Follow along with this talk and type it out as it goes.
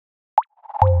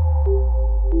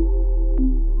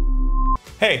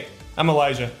Hey, I'm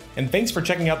Elijah, and thanks for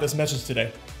checking out this message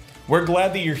today. We're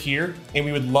glad that you're here, and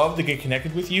we would love to get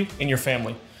connected with you and your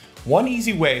family. One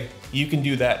easy way you can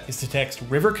do that is to text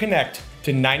River Connect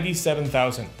to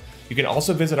 97,000. You can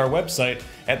also visit our website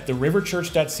at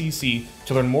theriverchurch.cc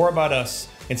to learn more about us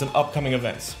and some upcoming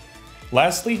events.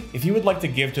 Lastly, if you would like to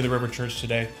give to the River Church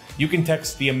today, you can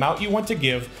text the amount you want to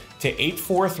give to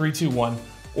 84321,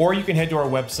 or you can head to our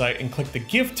website and click the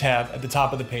Give tab at the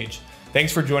top of the page.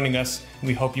 Thanks for joining us, and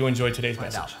we hope you enjoyed today's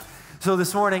message. So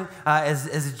this morning,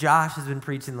 as Josh has been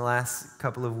preaching the last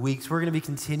couple of weeks, we're going to be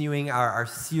continuing our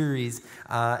series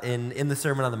in the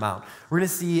Sermon on the Mount. We're going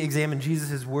to examine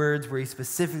Jesus' words where he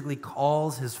specifically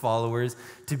calls his followers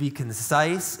to be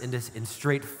concise and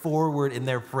straightforward in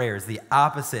their prayers, the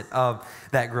opposite of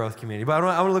that growth community. But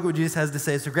I want to look at what Jesus has to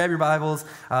say. So grab your Bibles.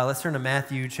 Let's turn to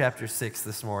Matthew chapter 6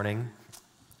 this morning.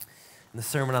 In the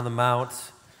Sermon on the Mount.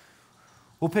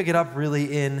 We'll pick it up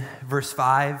really in verse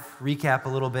 5, recap a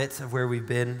little bit of where we've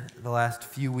been the last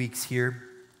few weeks here.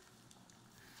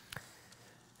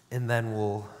 And then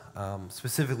we'll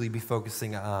specifically be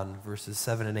focusing on verses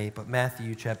 7 and 8. But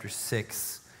Matthew chapter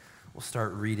 6, we'll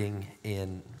start reading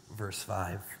in verse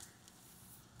 5.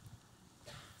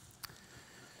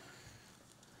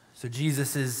 So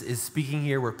Jesus is speaking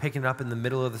here. We're picking it up in the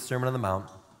middle of the Sermon on the Mount.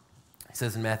 He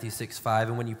says in Matthew 6:5,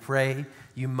 and when you pray,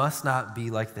 you must not be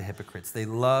like the hypocrites. They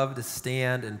love to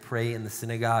stand and pray in the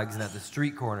synagogues and at the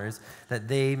street corners, that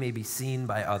they may be seen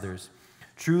by others.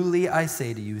 Truly, I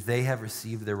say to you, they have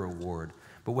received their reward.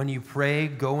 But when you pray,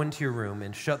 go into your room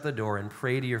and shut the door and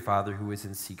pray to your Father who is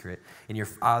in secret, and your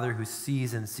Father who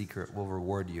sees in secret will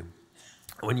reward you.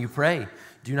 When you pray,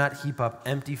 do not heap up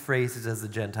empty phrases as the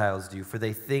Gentiles do, for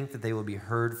they think that they will be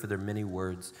heard for their many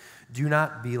words. Do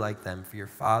not be like them, for your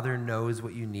Father knows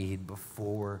what you need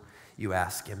before you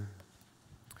ask him.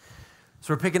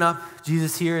 So we're picking up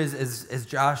Jesus here, as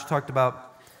Josh talked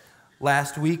about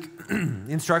last week.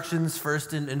 Instructions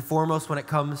first and foremost when it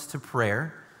comes to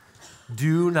prayer.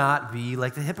 Do not be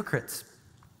like the hypocrites.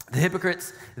 The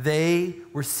hypocrites, they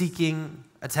were seeking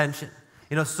attention.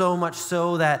 So much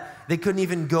so that they couldn't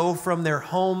even go from their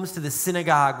homes to the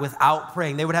synagogue without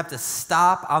praying. They would have to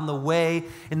stop on the way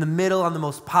in the middle on the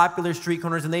most popular street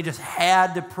corners, and they just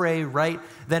had to pray right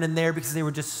then and there because they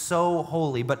were just so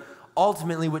holy. But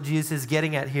ultimately what Jesus is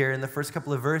getting at here in the first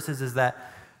couple of verses is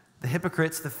that the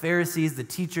hypocrites, the Pharisees, the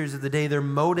teachers of the day, their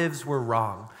motives were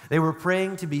wrong. They were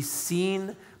praying to be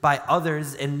seen by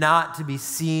others and not to be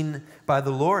seen by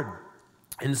the Lord.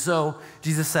 And so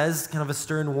Jesus says, kind of a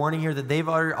stern warning here, that they've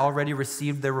already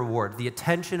received their reward. The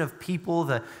attention of people,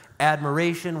 the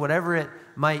admiration, whatever it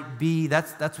might be,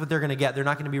 that's what they're going to get. They're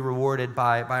not going to be rewarded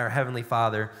by our Heavenly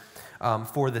Father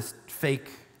for this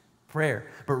fake prayer.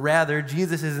 But rather,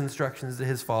 Jesus' instructions to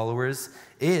his followers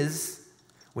is,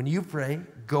 when you pray,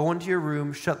 go into your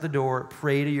room, shut the door,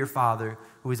 pray to your Father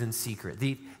who is in secret.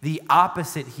 The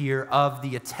opposite here of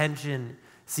the attention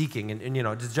seeking. And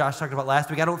as Josh talked about last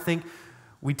week, I don't think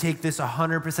we take this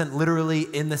 100% literally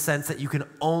in the sense that you can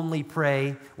only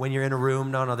pray when you're in a room.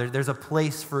 No, there's a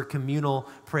place for communal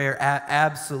prayer,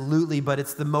 absolutely, but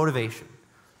it's the motivation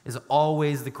is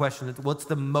always the question. What's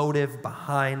the motive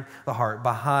behind the heart,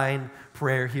 behind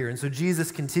prayer here? And so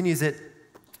Jesus continues it,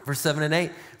 verse 7 and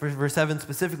 8. Verse 7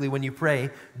 specifically, when you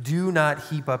pray, do not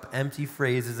heap up empty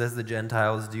phrases as the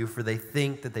Gentiles do, for they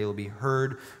think that they will be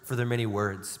heard for their many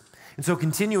words. And so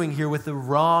continuing here with the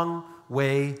wrong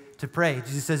way to pray.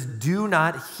 Jesus says, do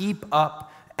not heap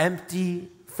up empty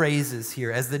phrases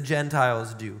here as the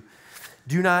Gentiles do.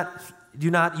 Do not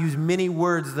use many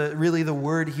words. Really the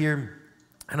word here,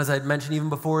 and as I'd mentioned even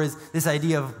before, is this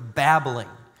idea of babbling.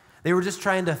 They were just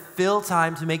trying to fill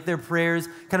time to make their prayers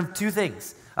kind of two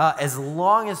things. As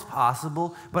long as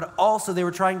possible, but also they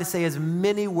were trying to say as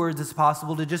many words as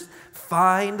possible to just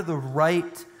find the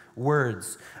right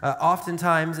words.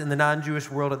 Oftentimes in the non-Jewish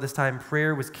world at this time,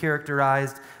 prayer was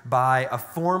characterized by a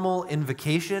formal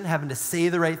invocation, having to say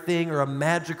the right thing, or a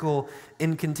magical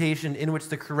incantation in which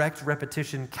the correct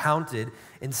repetition counted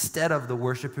instead of the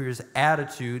worshiper's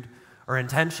attitude or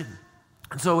intention.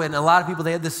 And so in a lot of people,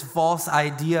 they had this false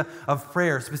idea of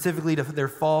prayer, specifically to their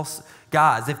false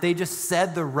gods. If they just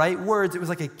said the right words, it was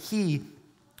like a key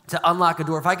to unlock a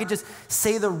door. If I could just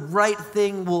say the right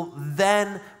thing, well,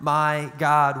 then my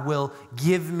God will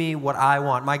give me what I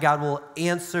want. My God will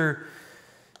answer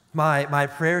my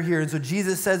prayer here. And so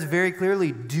Jesus says very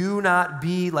clearly, do not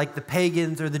be like the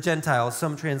pagans or the Gentiles.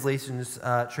 Some translations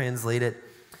translate it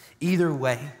either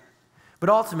way. But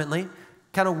ultimately,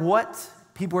 kind of what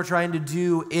people were trying to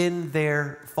do in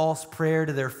their false prayer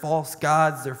to their false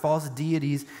gods, their false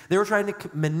deities, they were trying to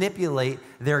manipulate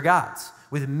their gods.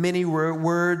 with many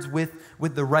words,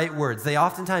 with the right words. They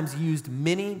oftentimes used as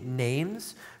many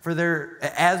names for their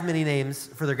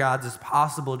gods as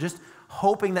possible, just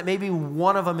hoping that maybe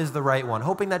one of them is the right one,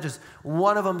 hoping that just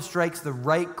one of them strikes the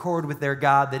right chord with their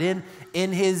God, that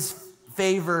in his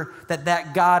favor,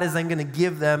 that God is then going to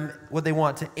give them what they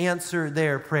want to answer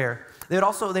their prayer. They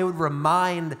would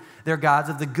remind their gods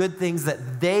of the good things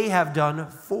that they have done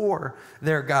for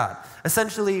their God,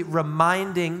 essentially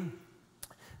reminding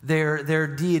their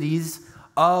deities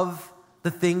of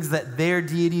the things that their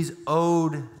deities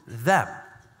owed them.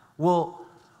 Well,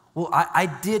 I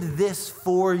did this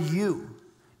for you.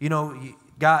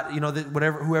 God,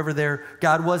 whoever their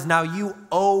God was, now you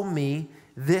owe me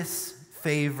this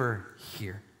favor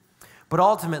here. But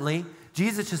ultimately,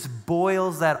 Jesus just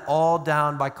boils that all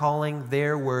down by calling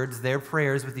their words, their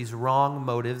prayers with these wrong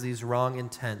motives, these wrong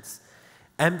intents,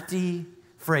 empty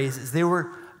phrases. They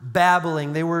were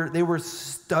babbling, they were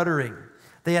stuttering.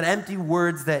 They had empty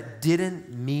words that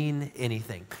didn't mean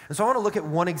anything. And so I want to look at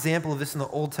one example of this in the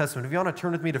Old Testament. If you want to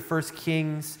turn with me to 1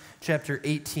 Kings chapter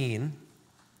 18,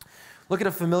 look at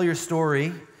a familiar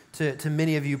story to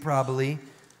many of you probably,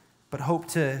 but hope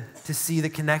to see the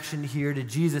connection here to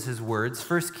Jesus' words.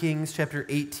 1 Kings chapter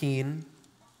 18.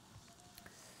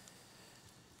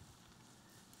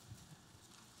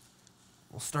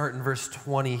 We'll start in verse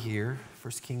 20 here.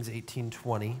 1 Kings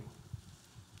 18:20.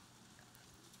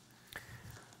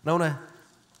 I want to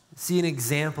see an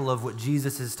example of what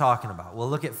Jesus is talking about. We'll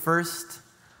look at first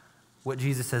what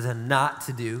Jesus says and not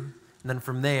to do, and then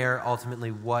from there,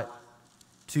 ultimately, what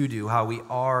to do, how we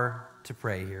are to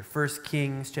pray here. 1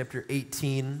 Kings chapter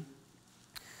 18.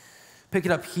 Pick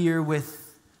it up here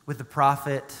with the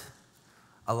prophet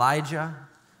Elijah,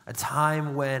 a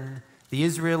time when the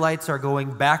Israelites are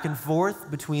going back and forth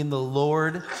between the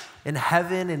Lord in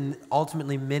heaven and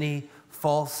ultimately many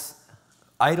false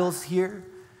idols here.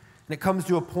 And it comes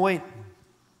to a point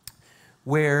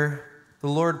where the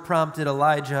Lord prompted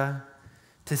Elijah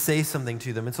to say something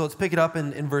to them. And so let's pick it up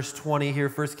in verse 20 here,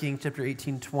 1 Kings chapter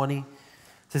 18:20. It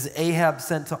says, Ahab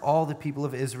sent to all the people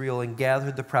of Israel and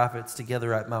gathered the prophets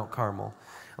together at Mount Carmel.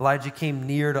 Elijah came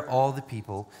near to all the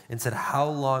people and said, how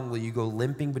long will you go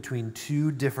limping between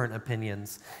two different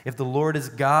opinions? If the Lord is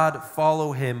God,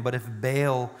 follow him, but if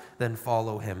Baal, then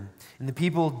follow him. And the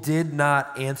people did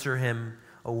not answer him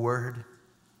a word.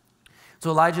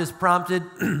 So Elijah is prompted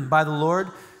by the Lord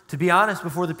to be honest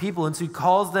before the people, and so he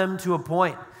calls them to a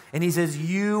point. And he says,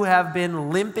 you have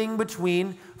been limping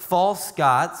between false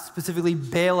gods, specifically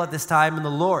Baal at this time, and the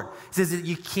Lord. He says that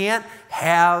you can't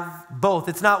have both.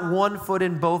 It's not one foot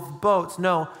in both boats.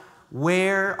 No,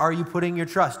 where are you putting your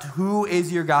trust? Who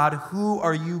is your God? Who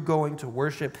are you going to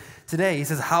worship today? He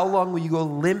says, how long will you go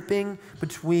limping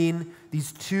between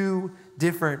these two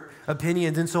different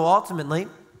opinions? And so ultimately,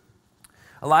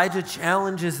 Elijah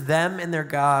challenges them and their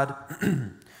God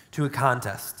to a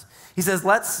contest. He says,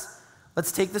 let's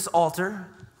take this altar,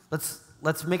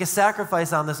 let's make a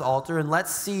sacrifice on this altar, and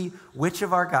let's see which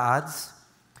of our gods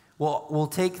will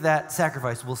take that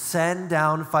sacrifice. We'll send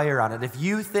down fire on it. If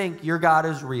you think your God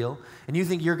is real, and you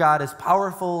think your God is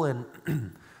powerful and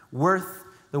worth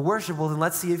the worship, well, then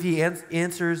let's see if he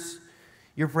answers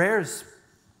your prayers.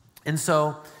 And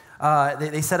so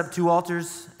they set up two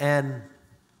altars, and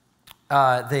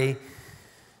let's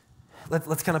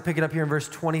kind of pick it up here in verse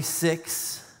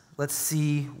 26. Let's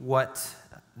see what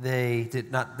they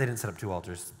did. They didn't set up two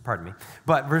altars, pardon me.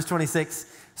 But verse 26,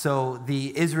 so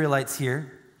the Israelites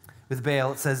here with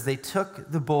Baal, it says, they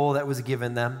took the bowl that was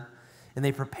given them and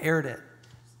they prepared it.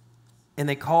 And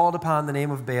they called upon the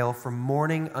name of Baal from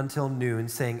morning until noon,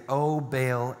 saying, "O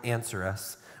Baal, answer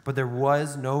us." But there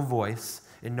was no voice,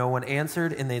 and no one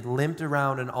answered, and they limped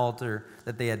around an altar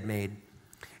that they had made.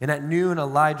 And at noon,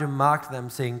 Elijah mocked them,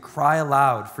 saying, "Cry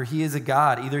aloud, for he is a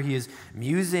god. Either he is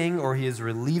musing, or he is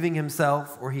relieving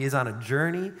himself, or he is on a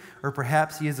journey, or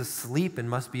perhaps he is asleep and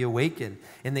must be awakened."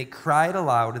 And they cried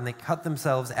aloud, and they cut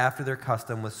themselves after their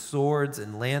custom with swords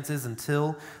and lances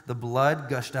until the blood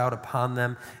gushed out upon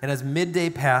them. And as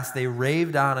midday passed, they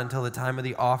raved on until the time of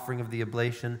the offering of the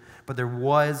oblation. But there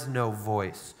was no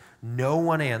voice. No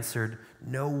one answered.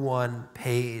 No one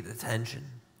paid attention.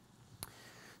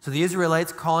 So the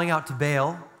Israelites calling out to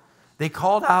Baal, they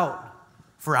called out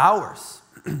for hours,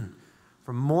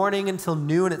 from morning until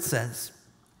noon, it says.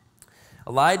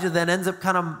 Elijah then ends up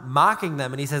kind of mocking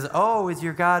them, and he says, "Oh, is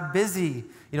your God busy?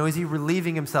 Is he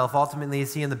relieving himself? Ultimately,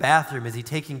 is he in the bathroom? Is he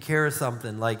taking care of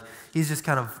something?" Like, he's just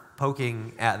kind of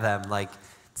poking at them. Like,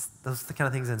 those are the kind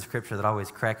of things in Scripture that always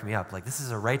crack me up. Like, this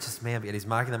is a righteous man, but he's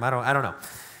mocking them. I don't know.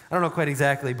 I don't know quite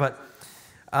exactly, but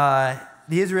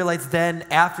the Israelites then,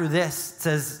 after this,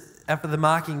 says, after the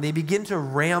mocking, they begin to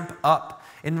ramp up.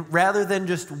 And rather than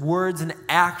just words and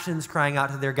actions crying out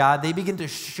to their God, they begin to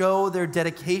show their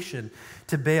dedication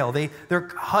to Baal. They're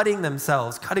cutting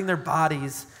themselves, cutting their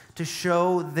bodies to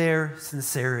show their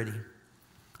sincerity.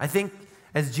 I think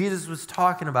as Jesus was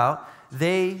talking about,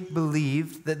 they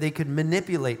believed that they could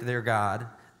manipulate their God,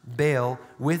 Baal,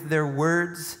 with their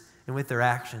words and with their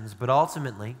actions. But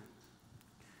ultimately,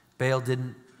 Baal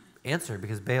didn't answer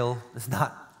because Baal is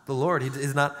not the Lord. He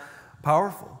is not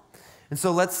powerful. And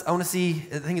so I want to see,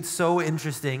 I think it's so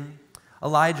interesting,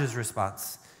 Elijah's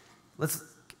response. Let's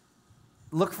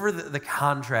look for the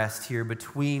contrast here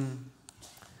between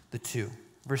the two.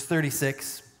 Verse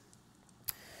 36,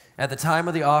 at the time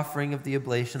of the offering of the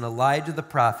oblation, Elijah the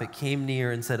prophet came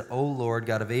near and said, O Lord,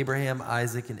 God of Abraham,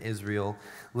 Isaac, and Israel,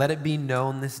 let it be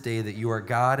known this day that you are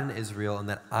God in Israel and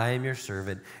that I am your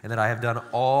servant and that I have done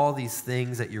all these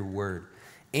things at your word.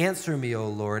 Answer me, O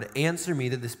Lord, answer me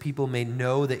that this people may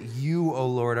know that you, O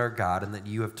Lord, are God and that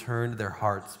you have turned their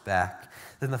hearts back.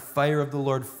 Then the fire of the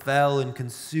Lord fell and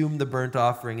consumed the burnt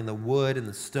offering and the wood and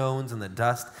the stones and the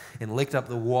dust and licked up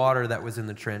the water that was in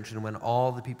the trench. And when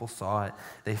all the people saw it,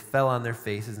 they fell on their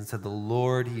faces and said, the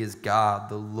Lord, he is God.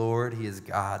 The Lord, he is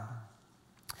God.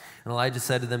 And Elijah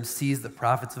said to them, seize the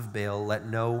prophets of Baal. Let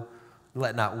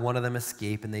not one of them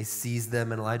escape. And they seized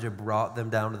them, and Elijah brought them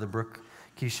down to the brook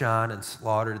Keaton and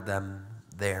slaughtered them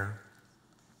there.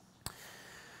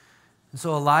 And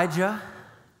so Elijah,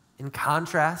 in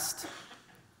contrast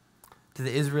to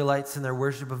the Israelites and their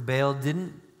worship of Baal,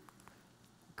 didn't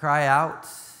cry out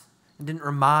and didn't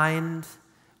remind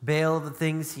Baal of the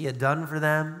things he had done for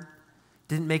them.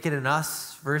 Didn't make it an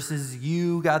us versus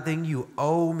you, God thing, you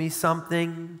owe me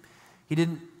something. He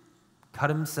didn't cut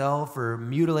himself or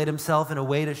mutilate himself in a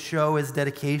way to show his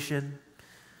dedication.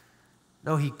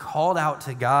 No, he called out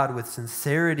to God with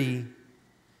sincerity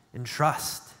and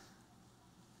trust.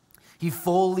 He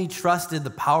fully trusted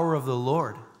the power of the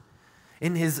Lord.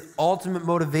 In his ultimate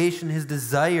motivation, his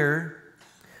desire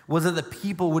was that the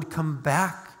people would come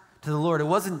back to the Lord. It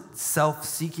wasn't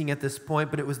self-seeking at this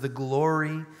point, but it was the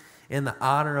glory and the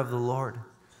honor of the Lord.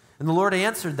 And the Lord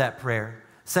answered that prayer,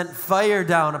 sent fire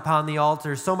down upon the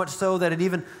altar, so much so that it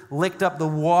even licked up the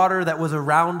water that was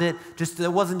around it.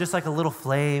 It wasn't just like a little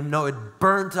flame. No, it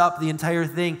burnt up the entire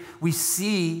thing. We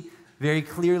see very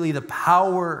clearly the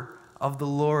power of the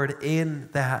Lord in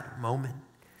that moment.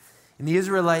 And the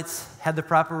Israelites had the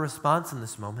proper response in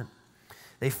this moment.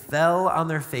 They fell on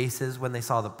their faces when they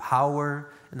saw the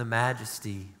power and the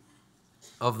majesty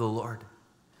of the Lord.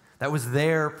 That was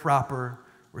their proper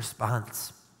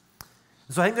response.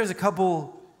 So I think there's a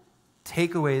couple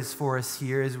takeaways for us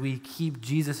here as we keep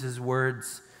Jesus'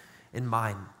 words in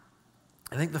mind.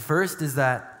 I think the first is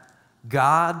that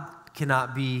God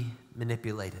cannot be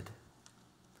manipulated.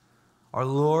 Our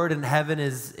Lord in heaven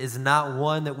is not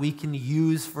one that we can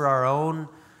use for our own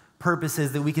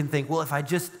purposes, that we can think, well,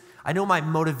 I know my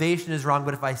motivation is wrong,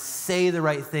 but if I say the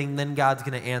right thing, then God's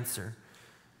going to answer.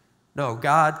 No,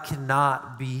 God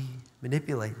cannot be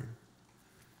manipulated.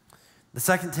 The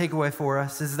second takeaway for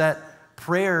us is that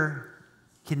prayer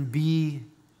can be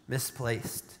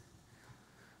misplaced.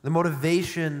 The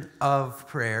motivation of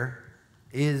prayer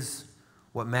is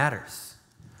what matters.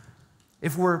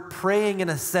 If we're praying in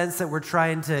a sense that we're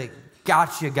trying to,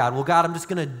 gotcha, God. Well, God, I'm just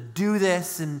going to do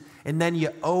this, and then you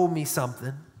owe me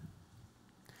something.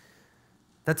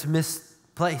 That's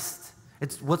misplaced.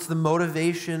 What's the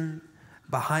motivation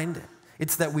behind it?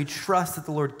 It's that we trust that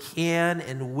the Lord can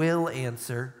and will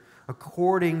answer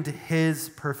according to his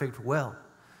perfect will.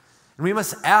 And we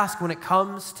must ask when it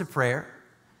comes to prayer,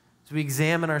 as we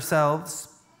examine ourselves,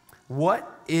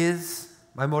 what is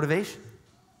my motivation?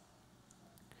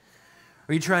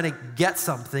 Are you trying to get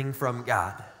something from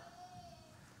God?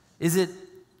 Is it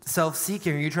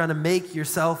self-seeking? Are you trying to make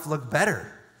yourself look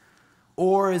better?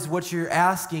 Or is what you're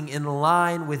asking in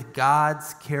line with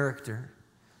God's character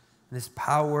and his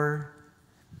power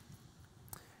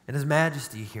and his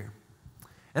majesty here?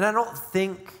 And I don't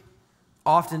think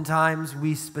oftentimes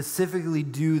we specifically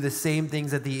do the same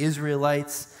things that the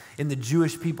Israelites and the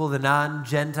Jewish people, the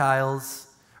non-Gentiles,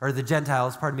 or the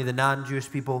Gentiles, the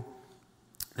non-Jewish people,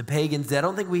 the pagans did. I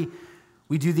don't think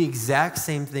we do the exact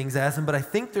same things as them, but I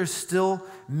think there's still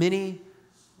many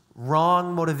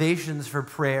wrong motivations for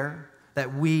prayer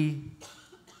that we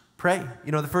pray.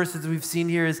 The first that we've seen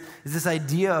here is this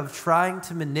idea of trying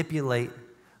to manipulate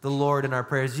the Lord in our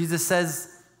prayers. Jesus says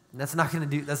that's not going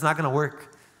to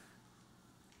work.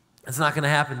 That's not going to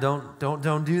happen.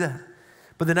 Don't do that.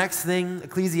 But the next thing,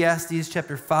 Ecclesiastes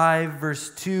chapter 5,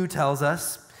 verse 2 tells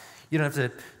us, You don't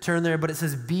have to turn there, but it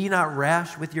says, be not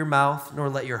rash with your mouth, nor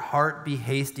let your heart be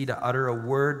hasty to utter a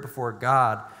word before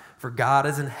God. For God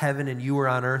is in heaven and you are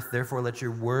on earth, therefore let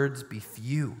your words be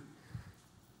few.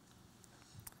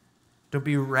 Don't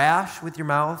be rash with your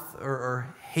mouth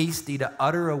or hasty to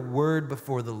utter a word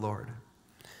before the Lord.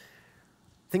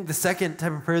 I think the second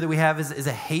type of prayer that we have is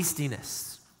a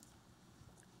hastiness,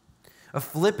 a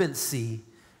flippancy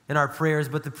in our prayers.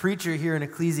 But the preacher here in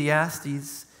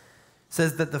Ecclesiastes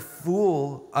says that the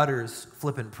fool utters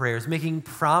flippant prayers, making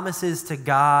promises to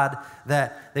God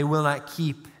that they will not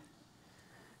keep.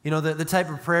 You know, the type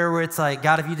of prayer where it's like,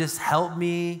 God, if you just help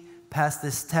me pass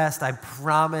this test, I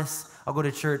promise I'll go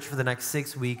to church for the next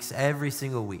 6 weeks, every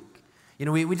single week. You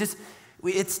know,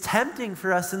 it's tempting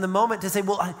for us in the moment to say,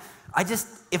 well,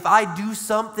 if I do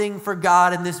something for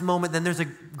God in this moment, then there's a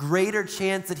greater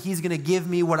chance that he's going to give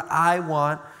me what I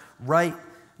want right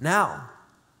now.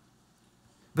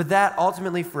 But that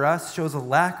ultimately for us shows a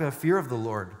lack of fear of the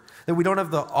Lord, that we don't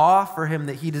have the awe for him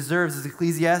that he deserves. As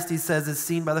Ecclesiastes says, is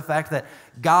seen by the fact that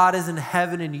God is in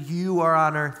heaven and you are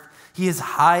on earth. He is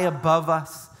high above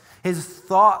us. His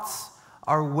thoughts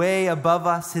are way above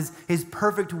us. His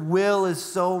perfect will is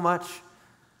so much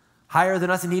higher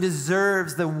than us, and he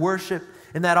deserves the worship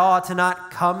and that awe, to not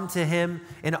come to him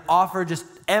and offer just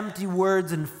empty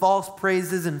words and false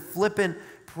praises and flippant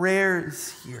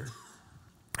prayers here.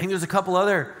 I think there's a couple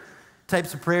other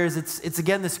types of prayers. It's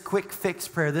again this quick fix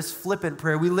prayer, this flippant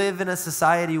prayer. We live in a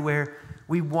society where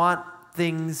we want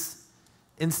things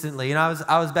instantly. You know,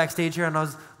 I was backstage here and I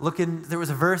was looking, there was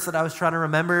a verse that I was trying to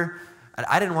remember.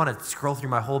 I didn't want to scroll through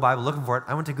my whole Bible looking for it.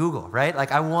 I went to Google, right?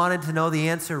 Like I wanted to know the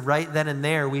answer right then and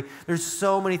there. There's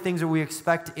so many things where we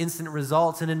expect instant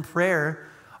results. And in prayer,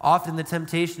 often the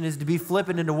temptation is to be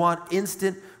flippant and to want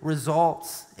instant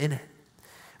results in it.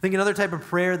 I think another type of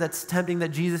prayer that's tempting that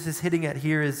Jesus is hitting at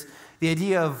here is the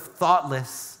idea of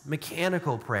thoughtless,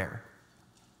 mechanical prayer.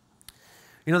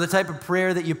 You know, the type of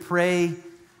prayer that you pray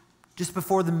just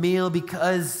before the meal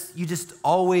because you just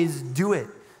always do it.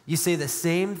 You say the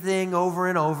same thing over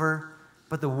and over,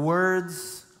 but the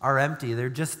words are empty. They're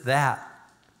just that.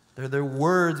 They're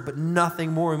words, but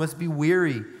nothing more. We must be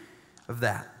weary of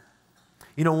that.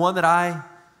 You know, one that I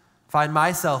find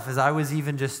myself as I was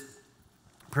even just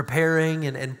preparing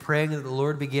and praying that the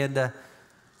Lord began to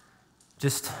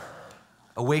just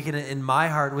awaken it in my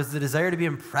heart was the desire to be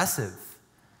impressive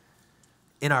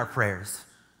in our prayers.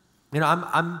 You know,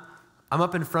 I'm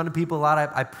up in front of people a lot.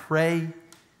 I pray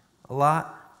a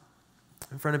lot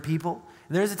in front of people.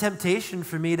 And there's a temptation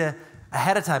for me to,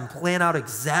 ahead of time, plan out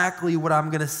exactly what I'm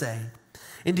going to say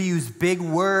and to use big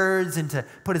words and to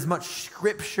put as much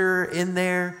scripture in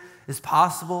there as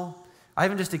possible. I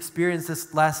even just experienced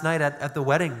this last night at the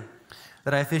wedding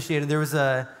that I officiated. There was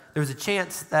a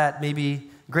chance that maybe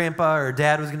Grandpa or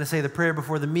Dad was going to say the prayer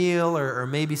before the meal or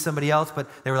maybe somebody else, but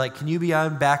they were like, can you be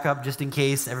on backup just in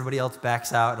case everybody else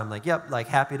backs out? And I'm like, yep, like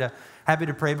happy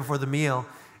to pray before the meal.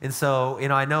 And so, you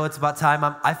know, I know it's about time.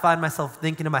 I find myself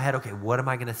thinking in my head, okay, what am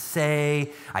I going to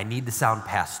say? I need to sound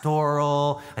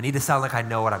pastoral. I need to sound like I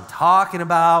know what I'm talking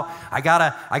about. I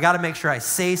gotta make sure I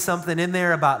say something in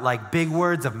there about like big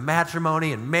words of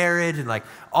matrimony and marriage and like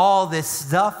all this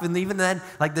stuff. And even then,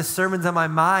 like this sermon's on my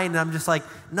mind, and I'm just like,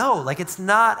 no, like it's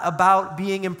not about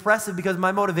being impressive, because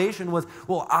my motivation was,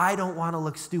 well, I don't want to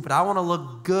look stupid. I want to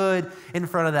look good in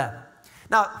front of them.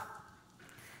 Now,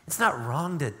 it's not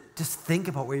wrong to just think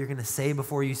about what you're going to say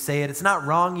before you say it. It's not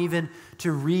wrong even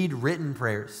to read written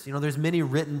prayers. You know, there's many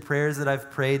written prayers that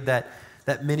I've prayed that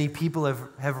many people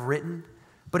have written.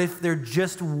 But if they're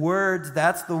just words,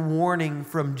 that's the warning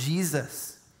from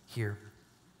Jesus here.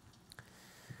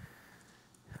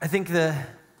 I think the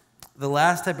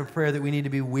last type of prayer that we need to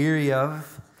be weary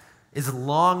of is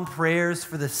long prayers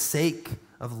for the sake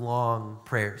of long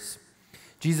prayers.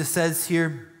 Jesus says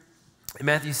here in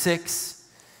Matthew 6,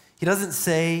 he doesn't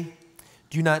say,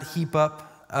 do not heap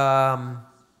up,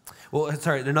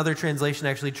 another translation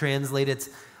actually translates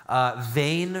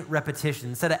vain repetition.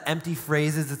 Instead of empty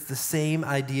phrases, it's the same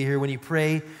idea here. When you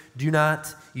pray, do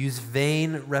not use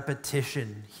vain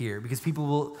repetition here, because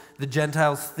the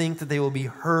Gentiles think that they will be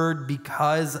heard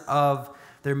because of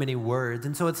their many words.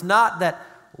 And so it's not that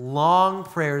long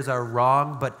prayers are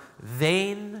wrong, but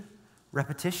vain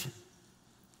repetition.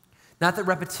 Not that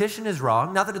repetition is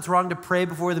wrong, not that it's wrong to pray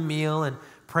before the meal and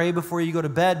pray before you go to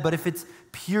bed, but if it's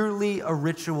purely a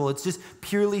ritual, it's just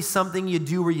purely something you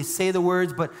do where you say the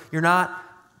words, but you're not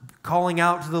calling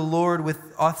out to the Lord with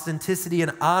authenticity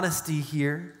and honesty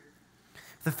here.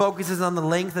 If the focus is on the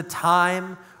length of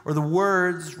time or the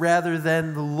words rather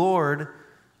than the Lord,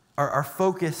 our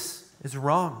focus is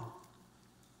wrong.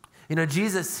 You know,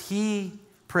 Jesus, he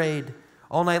prayed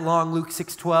all night long. Luke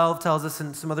 6:12 tells us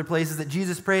in some other places that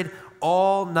Jesus prayed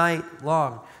all night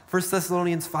long. 1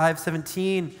 Thessalonians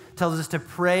 5:17 tells us to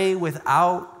pray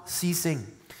without ceasing.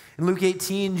 In Luke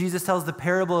 18, Jesus tells the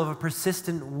parable of a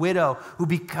persistent widow who,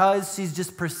 because she's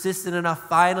just persistent enough,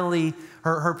 finally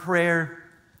her prayer,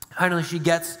 finally she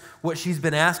gets what she's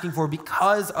been asking for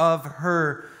because of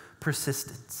her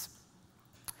persistence.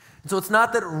 And so it's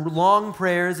not that long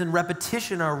prayers and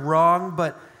repetition are wrong,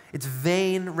 but it's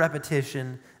vain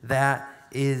repetition that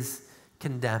is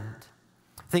condemned.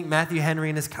 I think Matthew Henry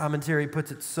in his commentary puts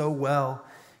it so well.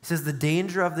 He says, the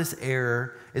danger of this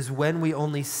error is when we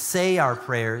only say our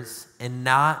prayers and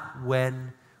not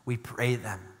when we pray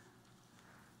them.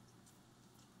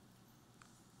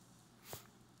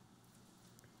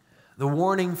 The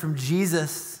warning from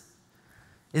Jesus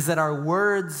is that our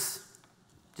words,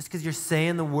 just because you're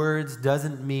saying the words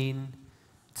doesn't mean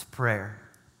it's prayer.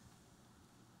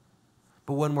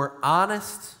 But when we're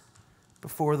honest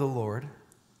before the Lord,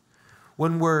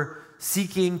 when we're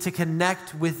seeking to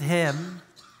connect with Him,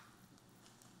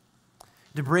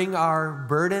 to bring our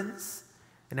burdens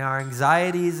and our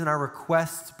anxieties and our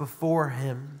requests before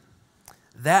Him,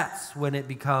 that's when it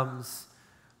becomes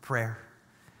prayer.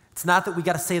 It's not that we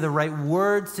got to say the right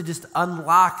words to just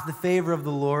unlock the favor of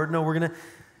the Lord. No, we're going to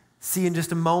see in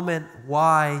just a moment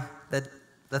why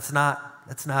that's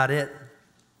not it.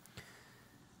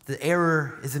 The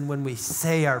error is in when we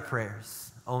say our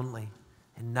prayers only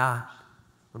and not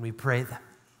when we pray them.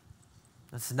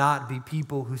 Let's not be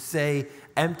people who say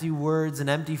empty words and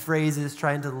empty phrases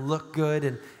trying to look good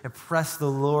and impress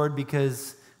the Lord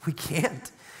because we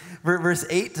can't. Verse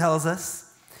 8 tells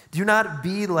us, do not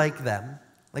be like them,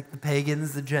 like the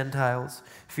pagans, the Gentiles,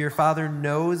 for your Father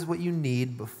knows what you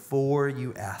need before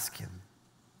you ask Him.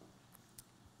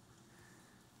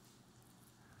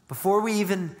 Before we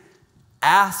even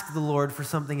ask the Lord for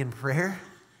something in prayer,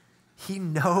 He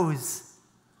knows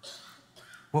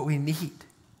what we need.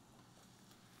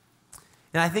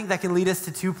 And I think that can lead us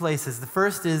to two places. The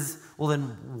first is, well,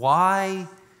 then why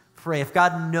pray? If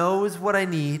God knows what I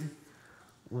need,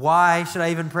 why should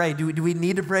I even pray? Do we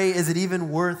need to pray? Is it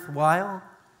even worthwhile?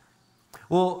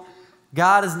 Well,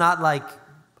 God is not like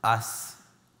us.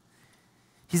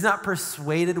 He's not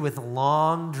persuaded with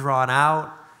long,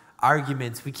 drawn-out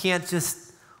arguments. We can't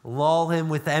just lull Him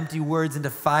with empty words into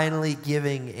finally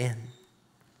giving in.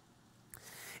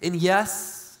 And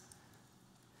yes,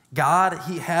 God,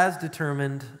 He has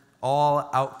determined all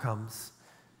outcomes.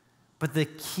 But the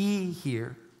key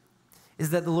here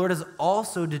is that the Lord has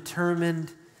also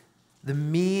determined the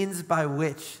means by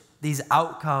which these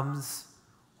outcomes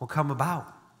will come about.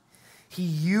 He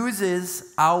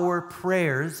uses our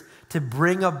prayers to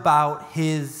bring about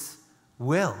His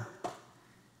will.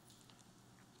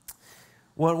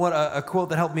 A quote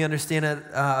that helped me understand it,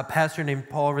 a pastor named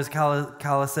Paul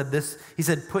Rizkala said this. He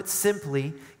said, put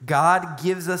simply, God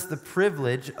gives us the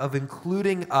privilege of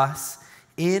including us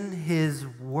in His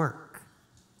work.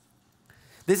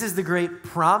 This is the great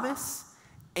promise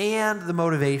and the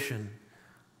motivation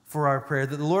for our prayer,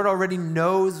 that the Lord already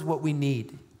knows what we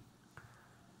need.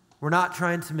 We're not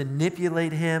trying to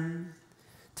manipulate Him,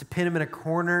 to pin Him in a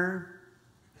corner,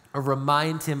 or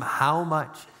remind Him how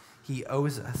much He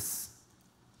owes us.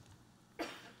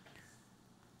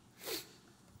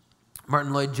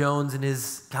 Martin Lloyd-Jones, in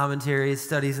his commentary,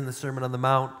 studies in the Sermon on the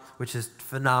Mount, which is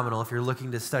phenomenal. If you're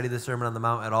looking to study the Sermon on the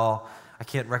Mount at all, I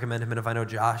can't recommend him enough. I know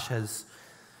Josh has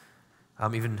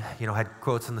even had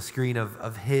quotes on the screen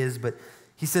of his, but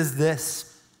he says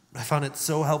this. I found it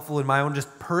so helpful in my own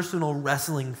just personal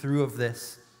wrestling through of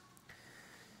this.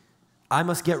 I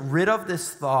must get rid of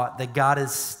this thought that God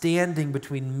is standing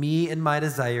between me and my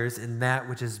desires and that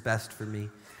which is best for me.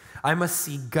 I must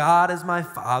see God as my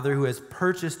Father who has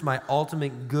purchased my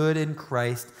ultimate good in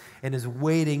Christ and is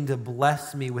waiting to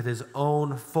bless me with His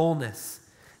own fullness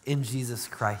in Jesus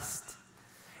Christ.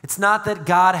 It's not that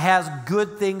God has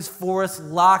good things for us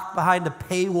locked behind a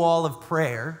paywall of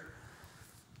prayer.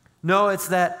 No, it's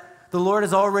that the Lord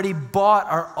has already bought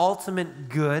our ultimate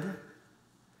good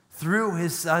through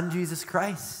His Son, Jesus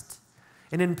Christ.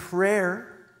 And in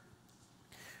prayer,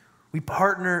 we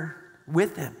partner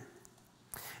with Him.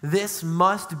 This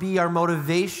must be our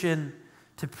motivation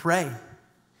to pray.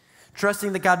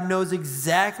 Trusting that God knows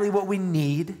exactly what we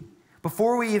need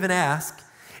before we even ask,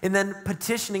 and then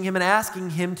petitioning Him and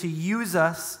asking Him to use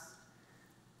us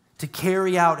to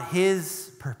carry out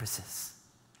His purposes.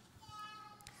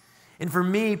 And for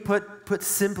me, put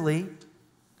simply,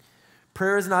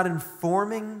 prayer is not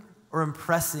informing or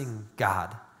impressing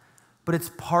God, but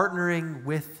it's partnering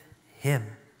with Him.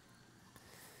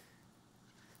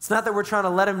 It's not that we're trying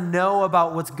to let him know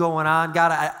about what's going on.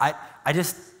 God, I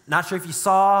just not sure if you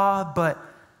saw, but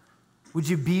would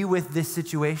you be with this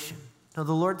situation? No,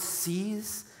 the Lord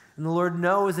sees and the Lord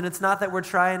knows, and it's not that we're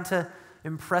trying to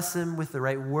impress him with the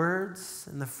right words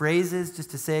and the phrases just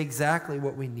to say exactly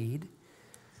what we need.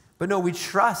 But no, we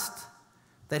trust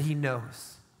that he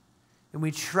knows, and we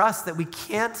trust that we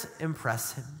can't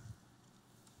impress him.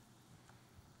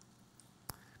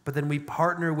 But then we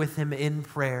partner with him in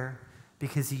prayer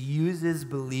because he uses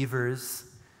believers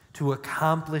to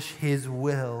accomplish his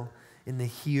will in the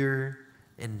here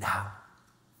and now.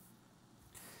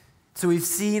 So we've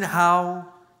seen how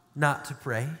not to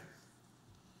pray.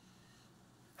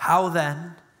 How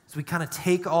then, as we kind of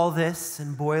take all this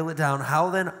and boil it down,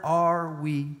 how then are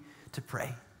we to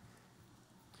pray?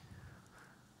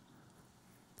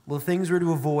 Well, the things we're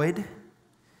to avoid,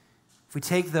 if we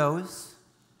take those,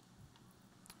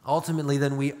 ultimately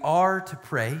then we are to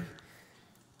pray,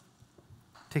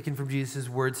 taken from Jesus'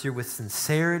 words here, with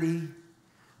sincerity,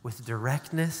 with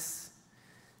directness,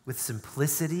 with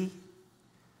simplicity,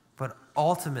 but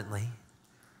ultimately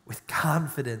with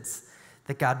confidence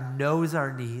that God knows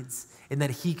our needs and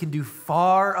that he can do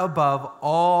far above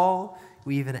all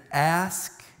we even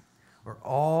ask or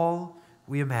all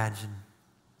we imagine.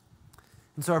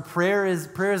 And so our prayer is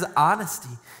honesty.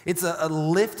 It's a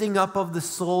lifting up of the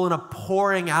soul and a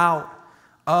pouring out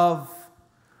of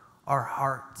our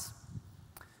hearts.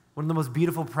 One of the most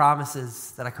beautiful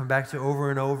promises that I come back to over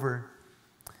and over,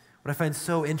 what I find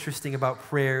so interesting about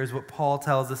prayer is what Paul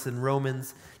tells us in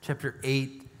Romans chapter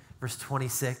 8, verse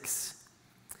 26.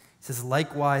 He says,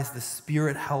 likewise, the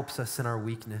Spirit helps us in our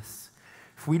weakness.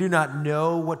 For we do not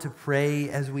know what to pray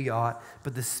as we ought,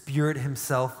 but the Spirit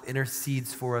himself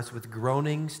intercedes for us with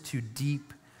groanings too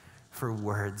deep for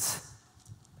words.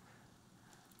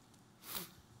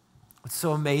 What's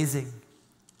so amazing,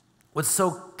 what's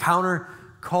so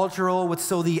countercultural, what's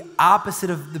so the opposite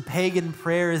of the pagan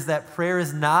prayer is that prayer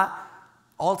is not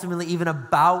ultimately even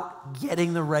about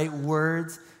getting the right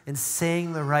words and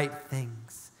saying the right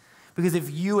things. Because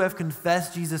if you have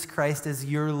confessed Jesus Christ as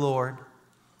your Lord,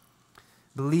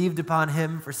 believed upon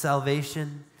him for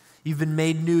salvation, you've been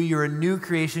made new, you're a new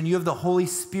creation, you have the Holy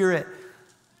Spirit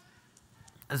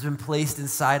has been placed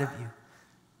inside of you.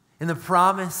 And the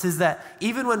promise is that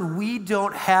even when we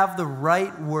don't have the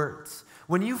right words,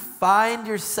 when you find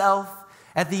yourself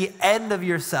at the end of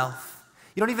yourself,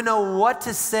 you don't even know what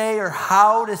to say or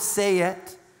how to say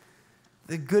it,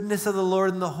 the goodness of the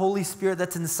Lord and the Holy Spirit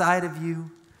that's inside of you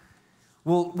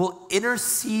will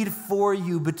intercede for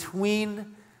you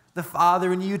between the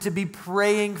Father and you, to be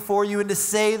praying for you and to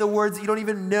say the words that you don't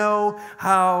even know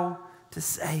how to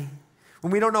say. When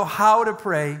we don't know how to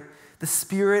pray, the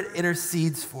Spirit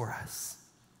intercedes for us.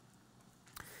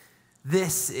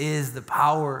 This is the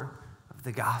power of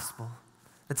the gospel.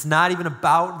 It's not even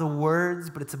about the words,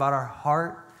 but it's about our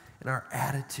heart and our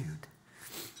attitude.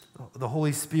 The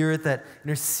Holy Spirit that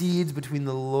intercedes between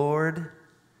the Lord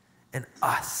and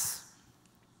us.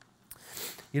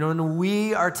 You know, and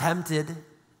we are tempted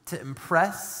to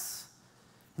impress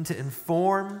and to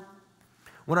inform,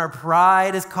 when our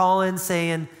pride is calling,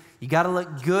 saying, you got to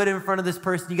look good in front of this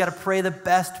person, you got to pray the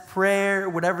best prayer,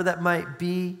 whatever that might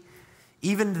be.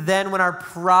 Even then, when our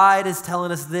pride is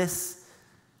telling us this,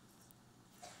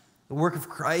 the work of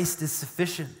Christ is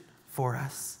sufficient for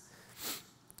us.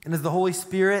 And as the Holy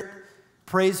Spirit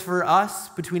prays for us,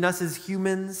 between us as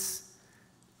humans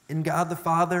and God the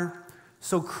Father,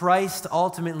 so Christ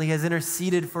ultimately has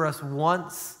interceded for us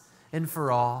once and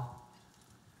for all.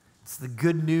 It's the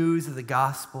good news of the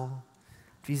gospel,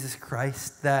 Jesus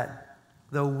Christ, that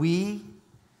though we,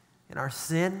 in our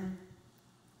sin,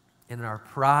 and in our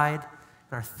pride,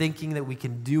 and our thinking that we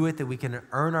can do it, that we can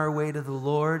earn our way to the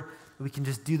Lord, that we can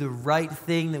just do the right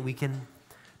thing, that we can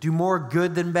do more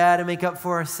good than bad and make up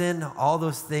for our sin, all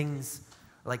those things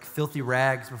are like filthy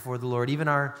rags before the Lord, even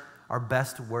our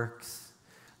best works.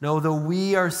 No, though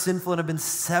we are sinful and have been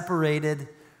separated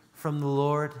from the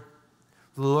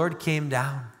Lord came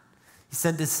down. He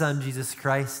sent his Son, Jesus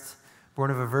Christ,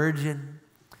 born of a virgin,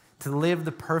 to live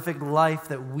the perfect life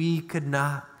that we could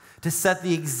not, to set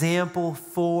the example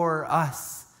for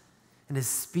us in his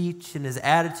speech, in his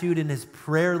attitude, in his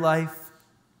prayer life.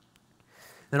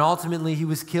 Then ultimately he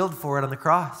was killed for it on the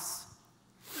cross,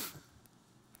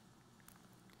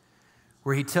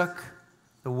 where he took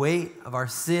the weight of our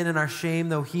sin and our shame,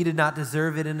 though he did not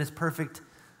deserve it, in his perfect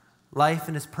life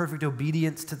and his perfect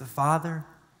obedience to the Father.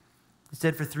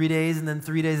 Instead, for 3 days, and then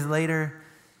 3 days later,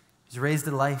 he was raised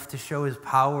to life to show his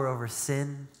power over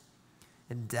sin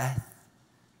and death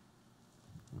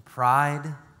and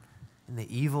pride and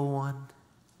the evil one.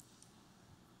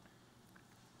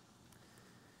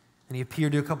 And he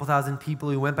appeared to a couple thousand people.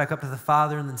 He went back up to the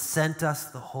Father and then sent us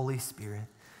the Holy Spirit.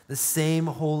 The same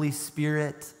Holy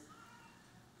Spirit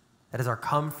that is our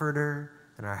comforter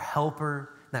and our helper,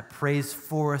 and that prays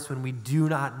for us when we do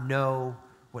not know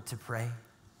what to pray.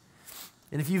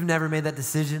 And if you've never made that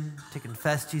decision to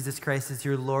confess Jesus Christ as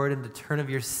your Lord and to turn of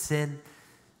your sin,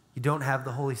 you don't have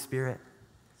the Holy Spirit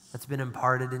that's been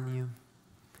imparted in you.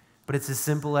 But it's as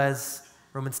simple as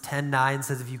Romans 10:9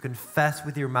 says, if you confess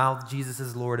with your mouth Jesus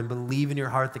is Lord and believe in your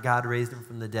heart that God raised him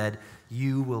from the dead,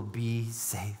 you will be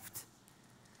saved.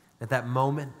 At that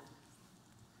moment,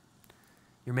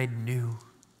 you're made new.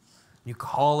 You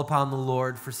call upon the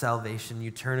Lord for salvation.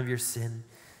 You turn of your sin.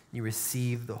 You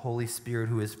receive the Holy Spirit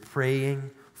who is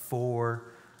praying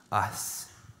for us.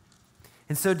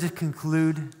 And so to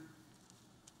conclude,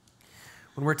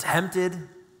 when we're tempted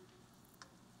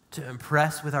to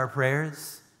impress with our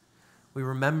prayers, we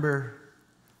remember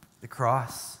the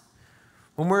cross.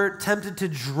 When we're tempted to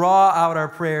draw out our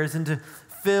prayers and to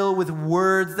fill with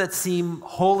words that seem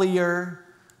holier,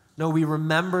 no, we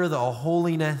remember the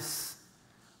holiness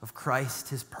of Christ,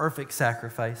 his perfect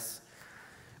sacrifice.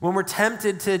 When we're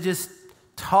tempted to just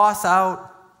toss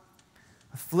out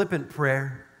a flippant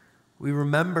prayer, we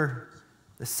remember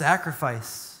the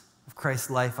sacrifice of Christ's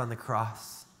life on the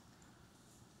cross,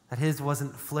 that his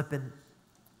wasn't flippant.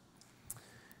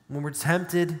 When we're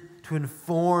tempted to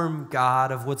inform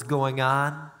God of what's going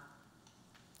on,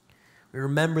 we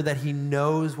remember that he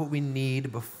knows what we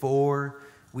need before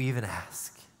we even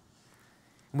ask.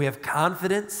 And we have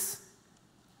confidence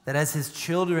that as his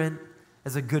children,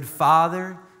 as a good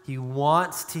father, he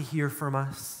wants to hear from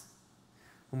us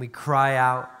when we cry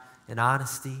out in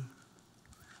honesty.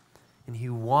 And he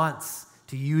wants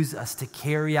to use us to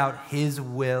carry out his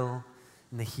will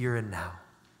in the here and now.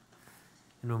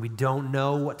 And when we don't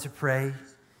know what to pray,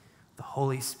 the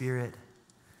Holy Spirit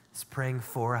is praying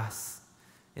for us,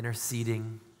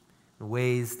 interceding in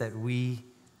ways that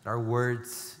our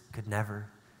words could never.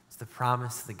 It's the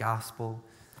promise of the gospel,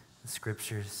 the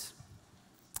scriptures.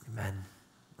 Amen.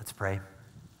 Let's pray.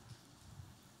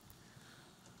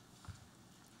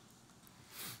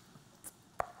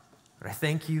 Lord, I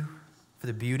thank you for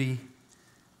the beauty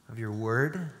of your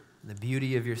word and the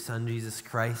beauty of your Son, Jesus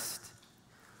Christ.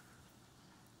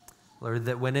 Lord,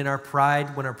 that when our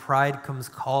pride comes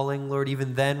calling, Lord,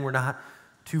 even then we're not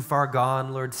too far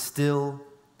gone. Lord, still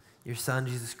your Son,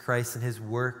 Jesus Christ, and his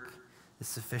work is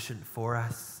sufficient for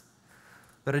us.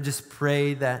 Lord, I just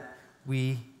pray that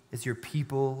we, as your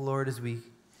people, Lord, as we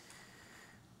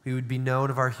would be known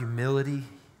of our humility,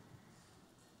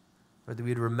 Lord, that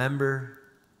we'd remember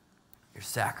your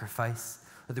sacrifice,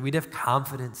 Lord, that we'd have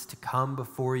confidence to come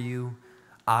before you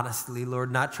honestly,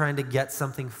 Lord, not trying to get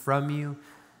something from you,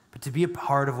 but to be a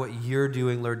part of what you're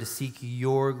doing, Lord, to seek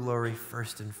your glory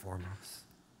first and foremost.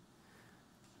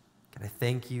 God, I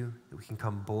thank you that we can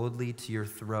come boldly to your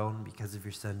throne because of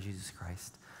your Son, Jesus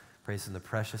Christ. Praise in the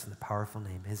precious and the powerful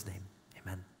name, his name.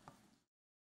 Amen.